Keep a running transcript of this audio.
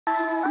Come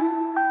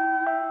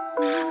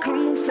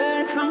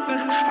say something,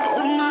 I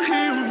wanna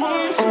hear your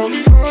voice. All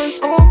the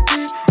eyes on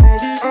me, all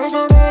the eyes are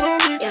all on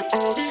me.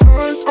 All the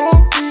eyes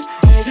on me,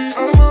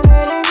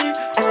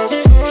 all the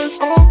eyes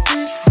are all on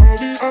me. All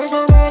the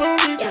eyes on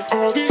me,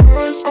 all the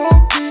eyes are all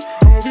on me.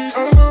 All the eyes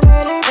on me, all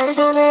the eyes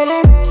are all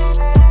on me.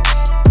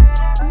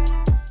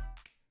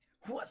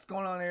 What's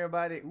going on,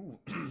 everybody? Ooh,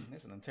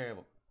 this is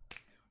terrible.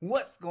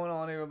 What's going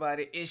on,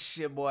 everybody? It's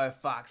your boy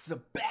Fox,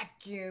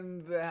 back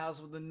in the house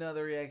with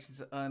another reaction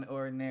to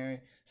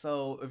Unordinary.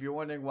 So, if you're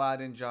wondering why I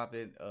didn't drop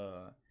it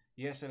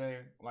yesterday,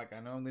 like I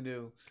normally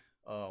do,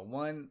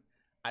 one,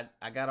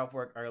 I got off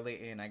work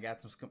early and I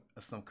got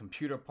some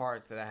computer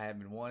parts that I had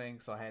been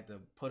wanting, so I had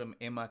to put them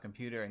in my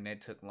computer, and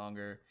that took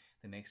longer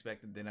than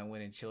expected. Then I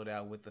went and chilled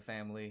out with the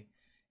family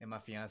and my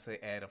fiance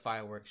at a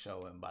fireworks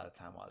show, and by the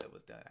time all that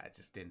was done, I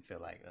just didn't feel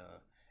like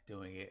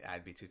doing it.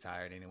 I'd be too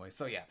tired anyway.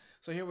 So yeah,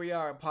 so here we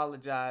are.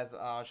 Apologize.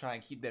 I'll try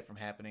and keep that from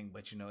happening,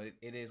 but you know,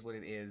 it is what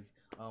it is.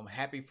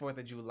 Happy 4th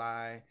of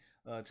July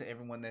to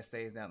everyone that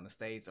stays out in the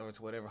States, or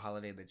to whatever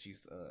holiday that you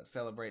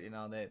celebrate and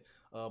all that.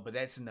 But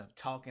that's enough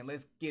talking.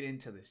 Let's get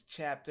into this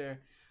chapter.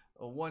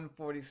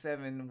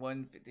 147,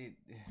 150.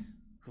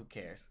 Who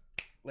cares?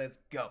 Let's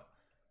go.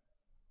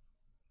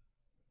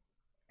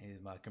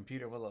 Is my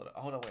computer will load up.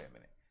 Hold on, wait a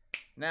minute.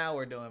 Now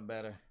we're doing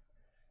better.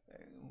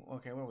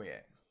 Okay, where we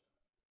at?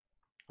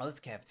 Oh, this is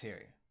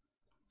cafeteria.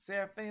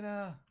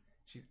 Serafina.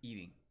 She's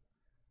eating.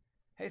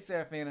 Hey,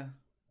 Serafina.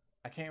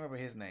 I can't remember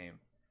his name.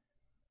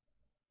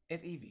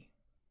 It's Evie.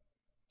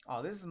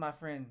 Oh, this is my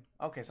friend.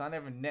 Okay, so I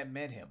never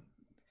met him.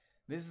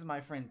 This is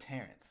my friend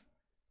Terrence.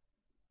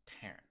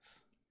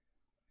 Terrence.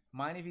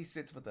 Mind if he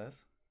sits with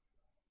us?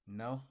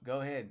 No?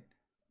 Go ahead.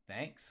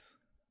 Thanks.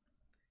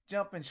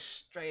 Jumping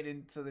straight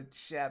into the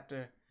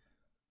chapter.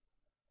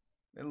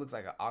 It looks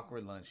like an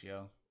awkward lunch,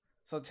 yo.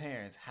 So,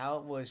 Terrence, how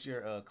was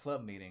your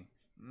club meeting?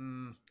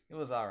 It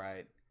was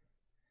alright.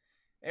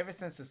 Ever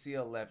since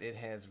Cecile left, it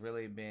has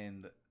really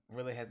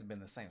hasn't been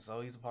the same.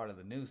 So he's a part of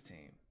the news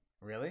team.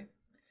 Really?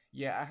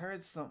 Yeah, I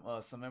heard some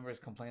members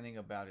complaining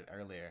about it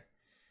earlier.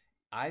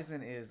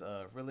 Eisen is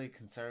really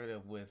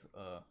conservative with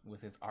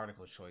his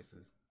article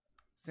choices.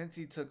 Since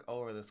he took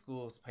over, the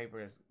school's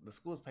papers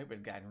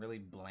gotten really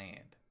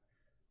bland.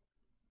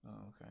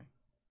 Oh, okay.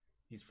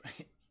 He's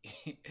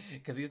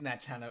because he's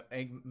not trying to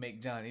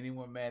make John any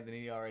more mad than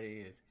he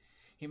already is.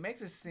 He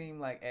makes it seem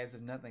like as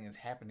if nothing is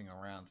happening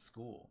around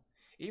school,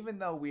 even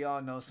though we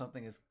all know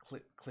something is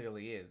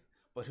clearly is.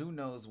 But who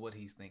knows what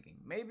he's thinking?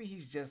 Maybe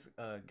he's just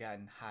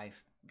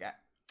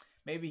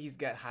maybe he's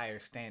got higher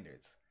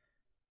standards.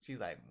 She's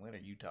like, what are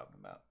you talking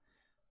about?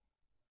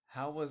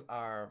 How was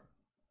our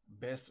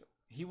best?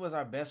 He was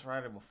our best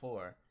writer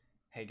before.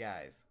 Hey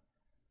guys,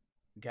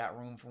 got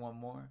room for one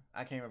more?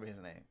 I can't remember his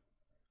name.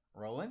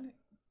 Roland?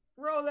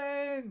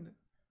 Roland!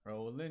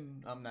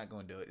 Roland. I'm not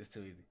going to do it. It's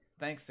too easy.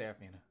 Thanks,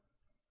 Serafina.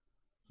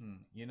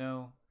 You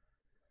know,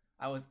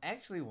 I was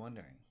actually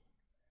wondering,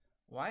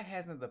 why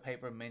hasn't the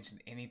paper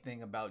mentioned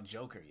anything about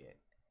Joker yet?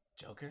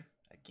 Joker?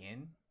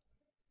 Again?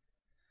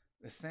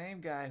 The same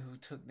guy who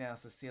took down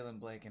Cecile and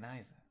Blake and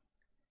Eisen.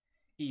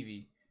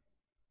 Evie,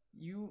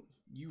 you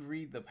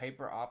read the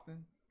paper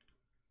often?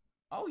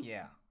 Oh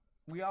yeah,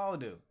 we all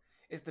do.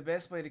 It's the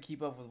best way to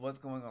keep up with what's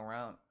going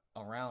around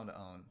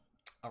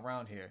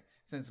here,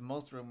 since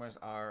most rumors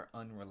are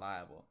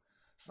unreliable.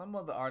 Some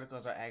of the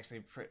articles are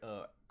actually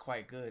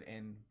quite good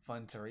and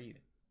fun to read.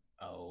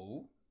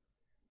 Oh,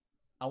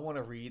 I want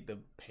to read the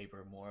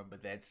paper more,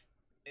 but that's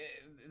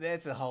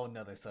a whole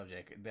nother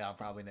subject that I'll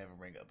probably never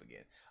bring up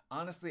again.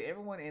 Honestly,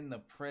 everyone in the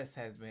press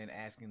has been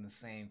asking the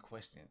same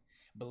question.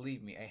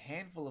 Believe me, a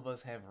handful of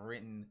us have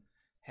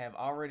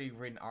already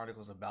written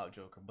articles about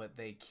Joker, but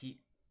they keep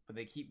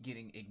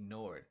getting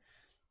ignored.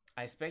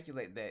 I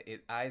speculate that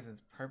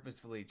Eisen's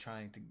purposefully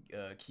trying to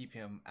keep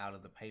him out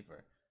of the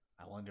paper.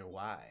 I wonder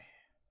why.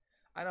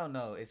 I don't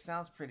know. It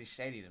sounds pretty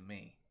shady to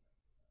me.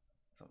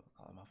 Someone's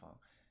calling my phone.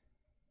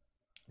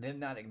 Them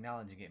not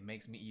acknowledging it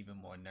makes me even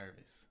more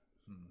nervous.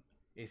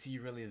 Is he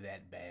really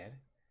that bad?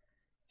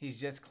 He's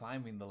just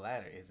climbing the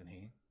ladder, isn't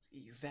he?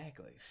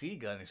 Exactly.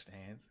 She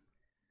understands.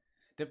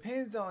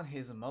 Depends on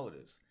his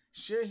motives.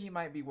 Sure, he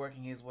might be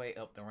working his way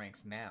up the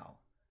ranks now,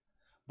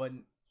 but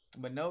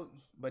no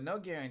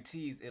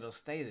guarantees it'll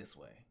stay this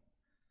way.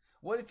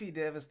 What if he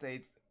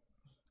deviates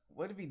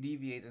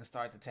and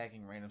starts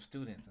attacking random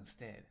students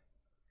instead?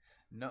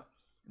 No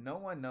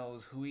one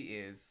knows who he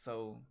is,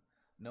 so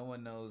no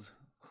one knows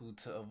who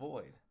to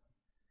avoid.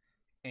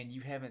 And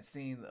you haven't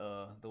seen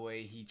the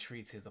way he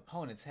treats his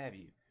opponents, have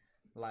you?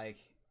 Like,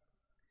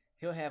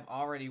 he'll have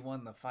already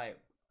won the fight,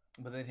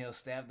 but then he'll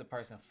stab the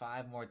person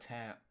 5 more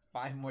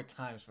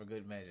times for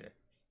good measure.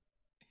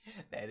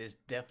 That is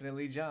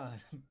definitely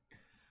John.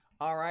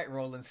 All right,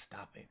 Roland,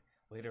 stop it.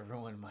 Way to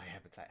ruin my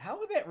appetite. How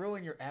would that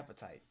ruin your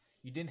appetite?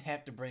 You didn't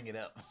have to bring it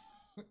up.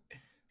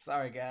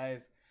 Sorry,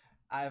 guys.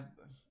 I've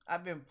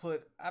been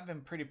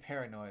pretty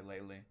paranoid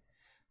lately.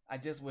 I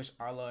just wish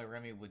Arlo and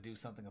Remy would do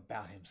something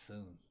about him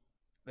soon.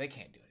 They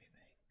can't do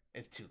anything.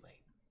 It's too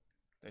late.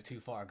 They're too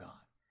far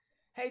gone.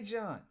 Hey,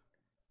 John.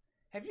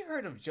 Have you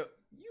heard of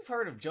You've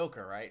heard of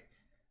Joker, right?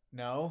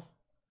 No.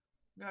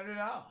 Not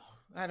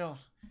at all.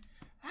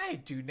 I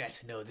do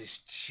not know this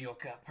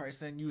Joker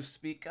person you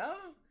speak of.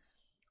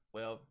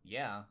 Well,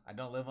 yeah, I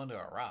don't live under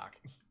a rock.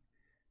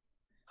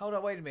 Hold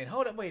up, wait a minute.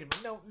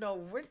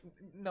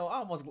 No, I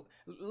almost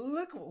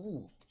look.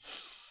 Ooh.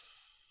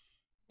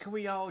 Can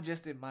we all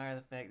just admire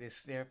the fact that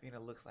Serafina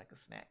looks like a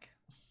snack?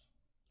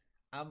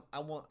 I'm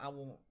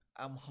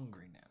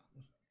hungry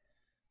now.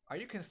 Are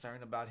you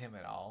concerned about him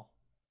at all?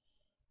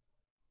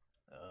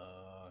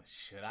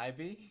 Should I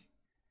be?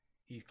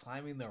 He's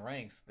climbing the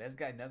ranks. That's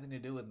got nothing to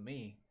do with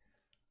me.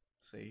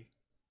 See?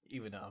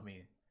 Even though, I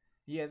mean,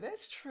 yeah,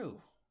 that's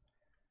true.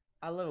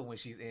 I love it when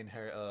she's in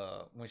her,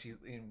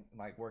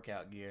 like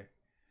workout gear.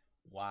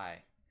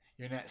 Why?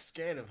 You're not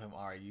scared of him,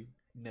 are you?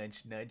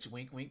 Nudge, nudge,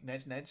 wink, wink,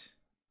 nudge, nudge.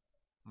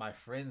 My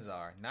friends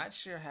are. Not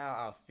sure how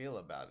I'll feel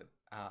about it.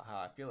 How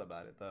I feel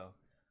about it, though.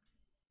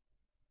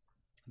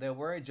 They're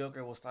worried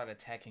Joker will start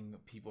attacking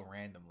people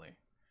randomly.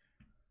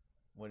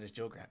 What does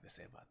Joker have to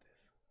say about this?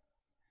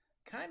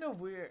 Kind of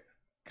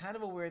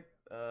a weird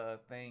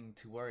thing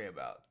to worry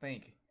about.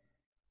 Think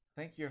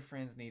your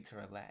friends need to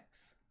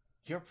relax.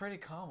 You're pretty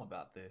calm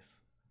about this.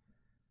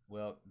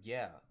 Well,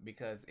 yeah,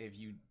 because if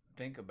you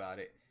think about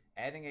it,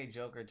 adding a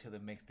Joker to the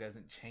mix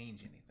doesn't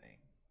change anything.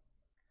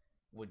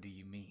 What do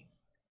you mean?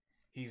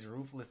 He's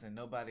ruthless and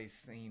nobody's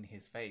seen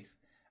his face.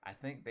 I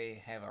think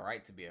they have a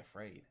right to be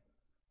afraid.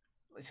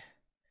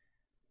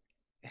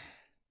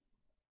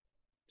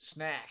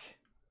 Snack.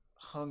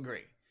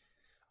 Hungry.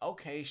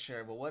 Okay,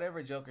 sure, but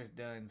whatever Joker's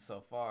done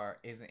so far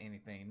isn't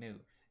anything new.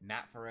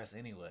 Not for us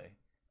anyway.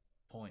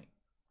 Point.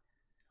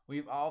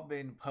 We've all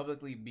been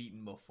publicly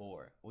beaten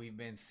before. We've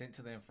been sent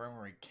to the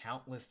infirmary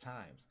countless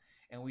times,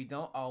 and we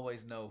don't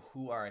always know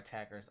who our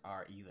attackers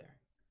are either.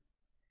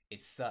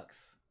 It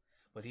sucks,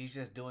 but he's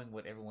just doing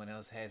what everyone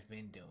else has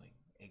been doing.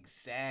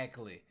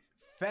 Exactly.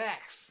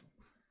 Facts!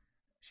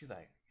 She's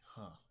like,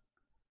 huh.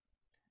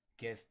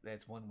 Guess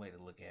that's one way to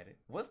look at it.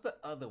 What's the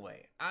other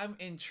way? I'm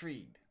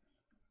intrigued.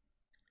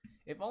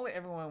 If only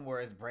everyone were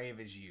as brave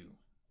as you.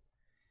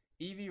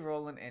 Evie,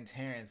 Roland, and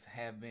Terrence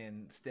have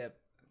been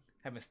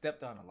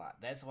stepped on a lot.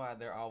 That's why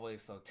they're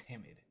always so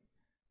timid.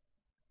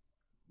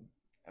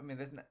 I mean,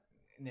 that's not...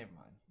 Never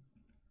mind.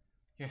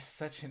 You're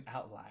such an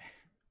outlier.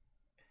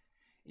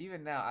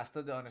 Even now, I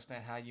still don't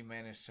understand how you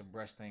managed to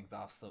brush things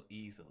off so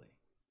easily.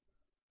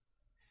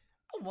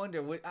 I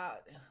wonder what...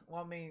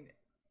 well, I mean,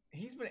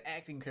 he's been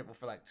acting crippled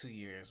for like 2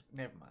 years.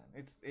 Never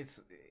mind. It's.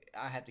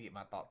 I have to get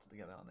my thoughts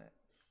together on that.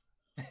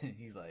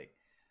 He's like,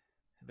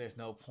 there's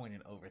no point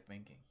in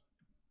overthinking.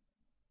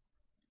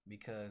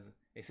 Because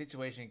a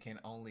situation can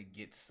only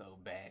get so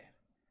bad.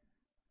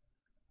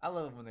 I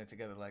love it when they're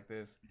together like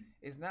this.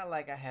 It's not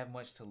like I have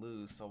much to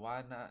lose, so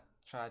why not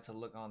try to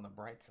look on the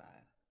bright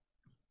side?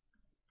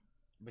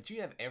 But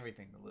you have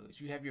everything to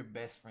lose. You have your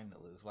best friend to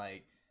lose.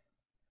 Like,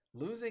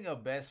 losing a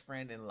best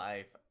friend in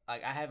life,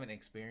 like, I haven't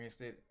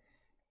experienced it,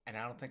 and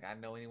I don't think I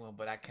know anyone,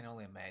 but I can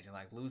only imagine,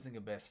 like, losing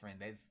a best friend,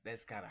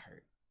 that's gotta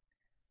hurt.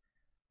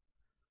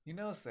 You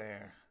know,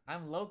 Sarah,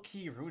 I'm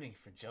low-key rooting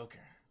for Joker.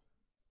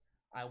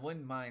 I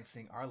wouldn't mind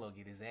seeing Arlo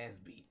get his ass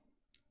beat.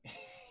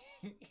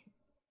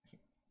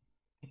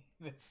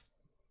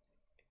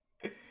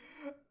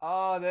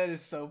 Oh, that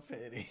is so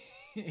petty.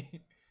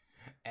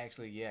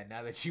 Actually, yeah,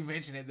 now that you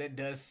mention it, that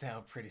does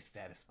sound pretty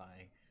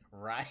satisfying.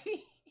 Right,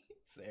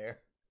 Sarah?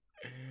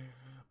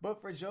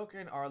 But for Joker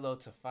and Arlo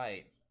to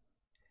fight,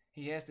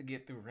 he has to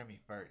get through Remy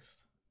first.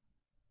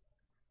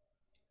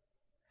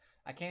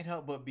 I can't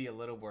help but be a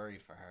little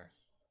worried for her.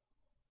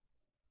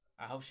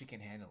 I hope she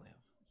can handle him.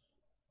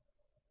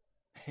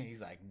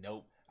 He's like,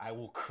 nope, I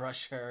will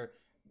crush her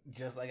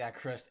just like I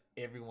crushed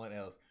everyone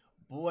else.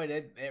 Boy,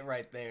 that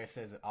right there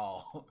says it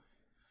all.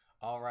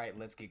 All right,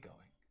 let's get going.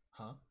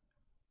 Huh?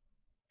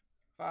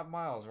 5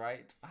 miles,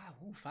 right?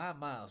 5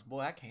 miles.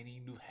 Boy, I can't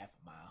even do half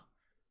a mile.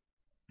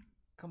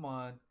 Come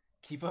on,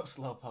 keep up,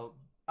 Slowpoke.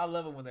 I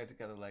love it when they're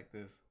together like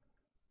this.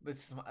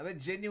 The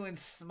genuine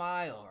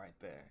smile right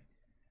there.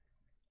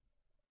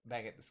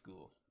 Back at the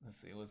school. Let's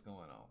see what's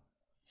going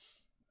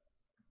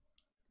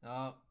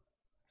on.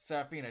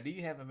 Serafina, do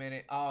you have a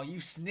minute? Oh, you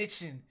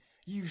snitching.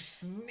 You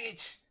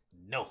snitch.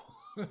 No.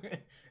 Do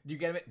you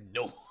get a minute?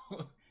 No.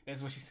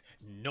 That's what she said.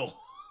 No.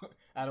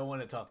 I don't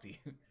want to talk to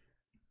you.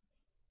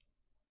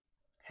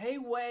 Hey,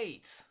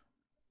 wait.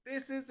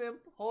 This is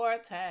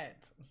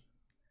important.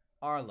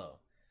 Arlo,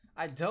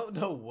 I don't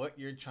know what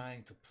you're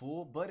trying to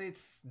pull, but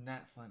it's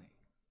not funny.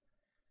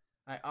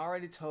 I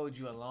already told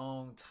you a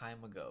long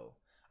time ago.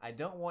 I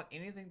don't want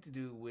anything to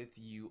do with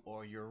you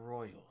or your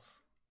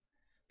royals.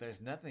 There's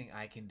nothing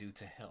I can do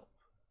to help.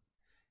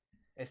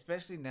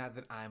 Especially now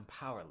that I'm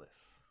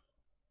powerless.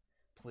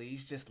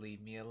 Please just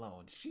leave me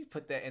alone. She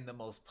put that in the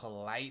most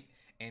polite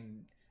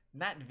and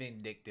not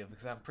vindictive,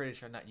 because I'm pretty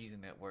sure I'm not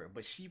using that word,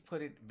 but she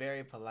put it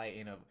very polite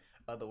in a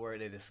other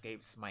word that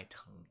escapes my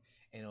tongue,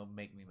 and it'll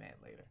make me mad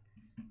later.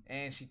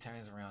 And she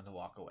turns around to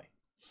walk away.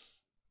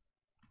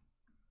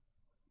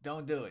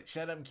 Don't do it.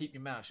 Shut up and keep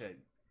your mouth shut.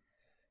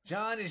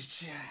 John is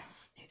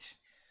just...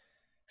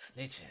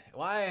 Snitching.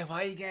 Why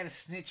you gotta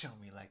snitch on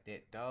me like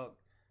that, dog?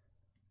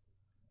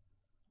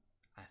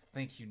 I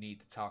think you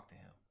need to talk to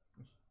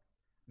him.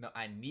 No,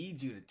 I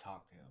need you to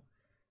talk to him.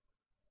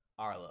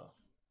 Arlo.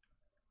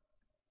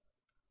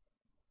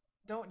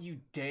 Don't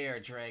you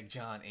dare drag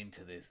John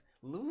into this.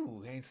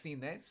 Lou ain't seen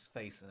that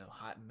face in a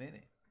hot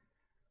minute.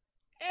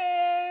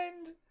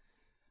 And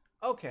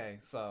okay,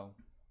 so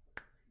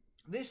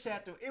this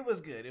chapter, it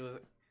was good. It was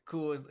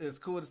cool. It was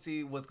cool to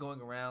see what's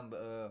going around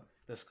the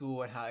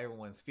school and how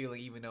everyone's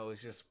feeling, even though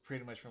it's just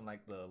pretty much from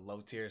like the low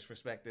tiers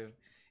perspective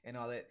and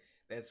all that.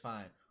 That's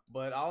fine.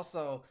 But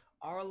also,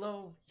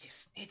 Arlo, you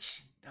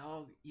snitching,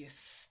 dog. You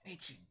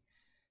snitching.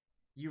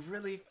 You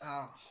really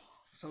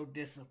so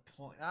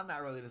disappointed. I'm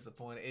not really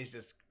disappointed.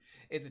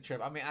 It's a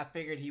trip. I mean, I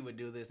figured he would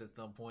do this at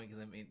some point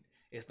because I mean,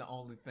 it's the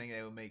only thing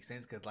that would make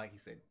sense. Because like he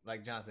said,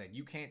 like John said,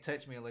 you can't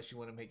touch me unless you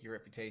want to make your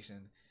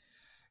reputation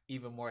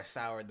even more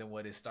sour than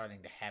what is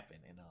starting to happen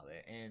and all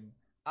that. And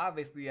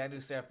obviously, I knew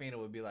Serafina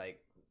would be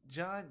like,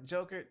 John,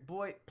 Joker,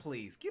 boy,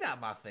 please get out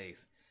my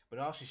face. But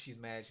also, she's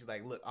mad. She's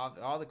like, look,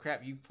 all the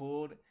crap you've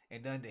pulled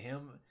and done to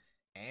him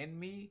and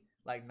me,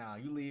 like, nah,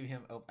 you leave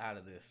him up out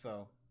of this.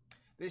 So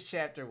this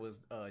chapter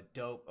was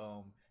dope.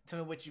 Tell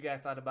me what you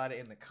guys thought about it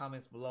in the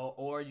comments below,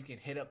 or you can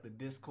hit up the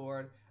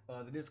Discord.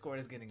 The Discord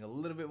is getting a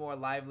little bit more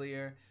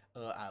livelier.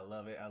 I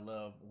love it. I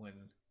love when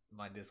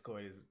my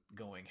Discord is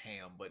going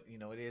ham, but you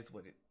know, it is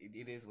what it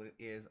is what it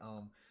is.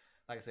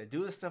 Like I said,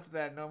 do the stuff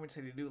that I normally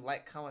tell you to do.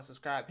 Like, comment,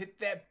 subscribe, hit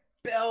that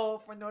bell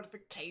for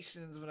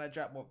notifications when I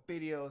drop more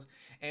videos.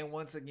 And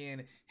once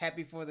again,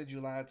 happy 4th of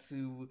July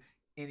to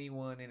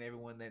anyone and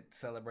everyone that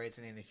celebrates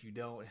it. And if you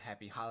don't,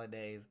 happy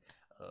holidays.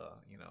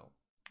 You know,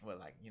 well,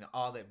 like, you know,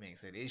 all that being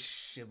said,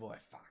 it's your boy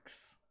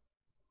Fox.